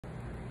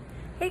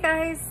Hey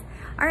guys!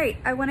 Alright,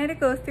 I wanted to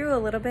go through a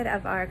little bit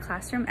of our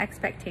classroom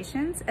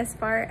expectations as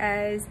far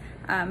as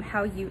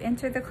how you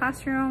enter the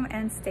classroom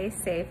and stay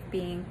safe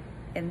being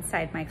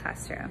inside my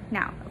classroom.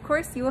 Now, of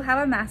course, you will have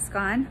a mask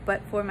on,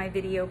 but for my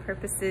video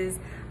purposes,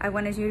 I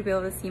wanted you to be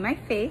able to see my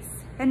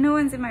face, and no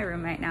one's in my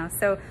room right now,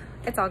 so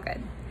it's all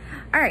good.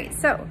 Alright,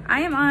 so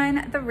I am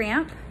on the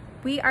ramp.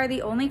 We are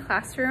the only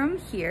classroom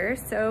here,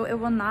 so it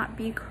will not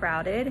be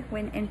crowded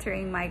when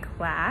entering my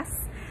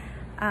class.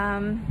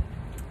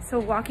 So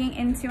walking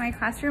into my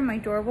classroom, my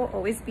door will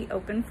always be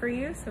open for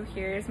you. So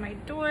here's my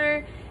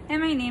door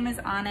and my name is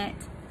on it.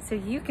 So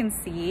you can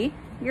see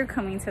you're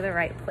coming to the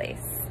right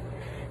place.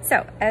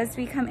 So as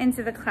we come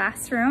into the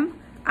classroom,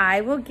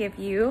 I will give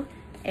you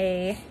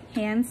a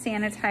hand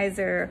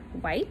sanitizer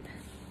wipe.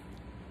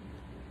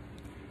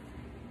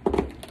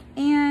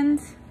 And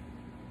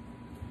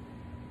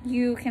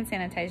you can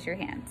sanitize your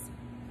hands.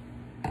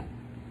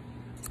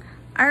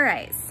 All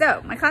right,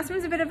 so my classroom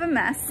is a bit of a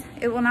mess.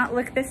 It will not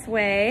look this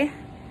way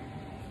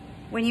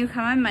when you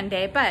come on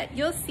Monday, but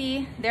you'll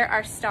see there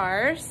are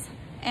stars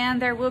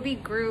and there will be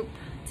group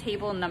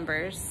table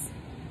numbers.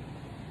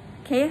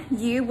 Okay,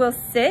 you will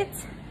sit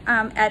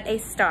at a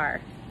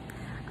star.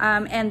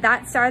 And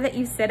that star that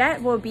you sit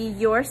at will be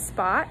your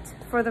spot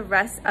for the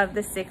rest of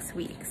the 6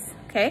 weeks,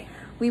 okay?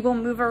 We will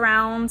move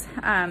around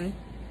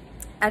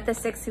at the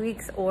 6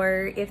 weeks,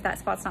 or if that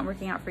spot's not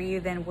working out for you,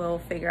 then we'll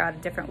figure out a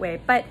different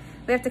way. But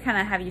we have to kind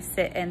of have you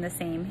sit in the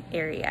same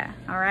area,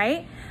 all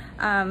right?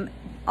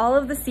 All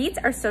of the seats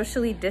are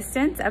socially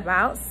distant,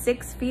 about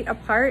 6 feet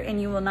apart, and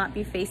you will not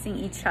be facing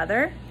each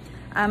other.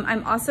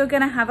 I'm also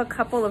gonna have a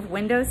couple of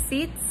window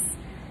seats.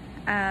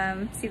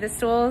 See the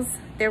stools?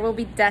 There will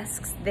be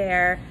desks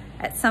there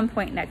at some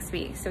point next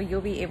week, so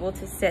you'll be able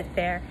to sit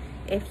there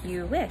if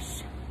you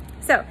wish.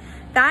 So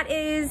that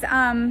is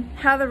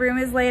how the room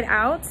is laid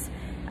out.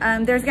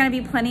 There's gonna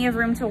be plenty of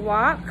room to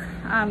walk.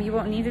 You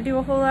won't need to do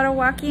a whole lot of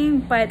walking,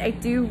 but I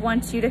do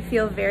want you to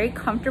feel very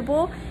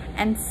comfortable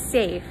and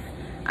safe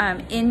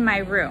in my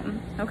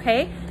room,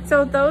 okay?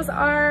 So those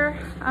are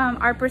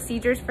our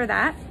procedures for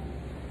that.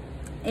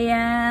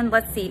 And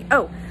let's see,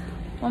 oh,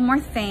 one more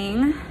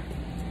thing.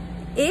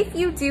 If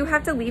you do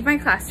have to leave my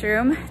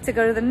classroom to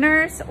go to the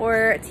nurse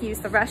or to use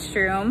the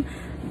restroom,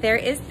 there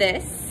is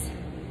this.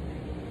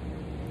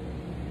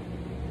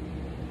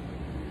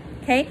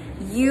 Okay,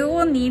 you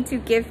will need to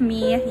give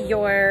me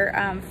your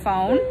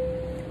phone.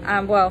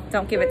 Well,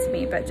 don't give it to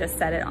me, but just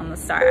set it on the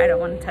star. I don't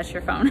want to touch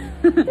your phone.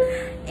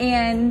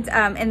 and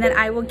then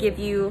I will give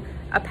you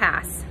a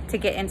pass to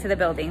get into the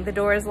building. The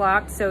door is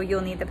locked, so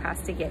you'll need the pass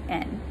to get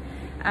in.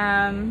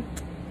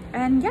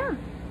 And yeah,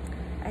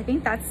 I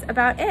think that's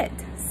about it.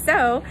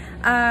 So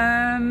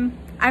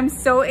I'm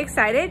so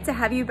excited to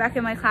have you back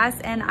in my class,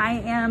 and I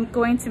am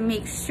going to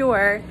make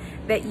sure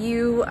that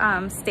you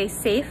stay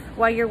safe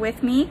while you're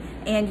with me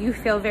and you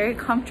feel very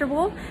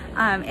comfortable,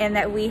 and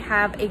that we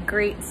have a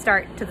great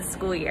start to the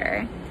school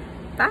year.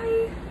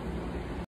 Bye.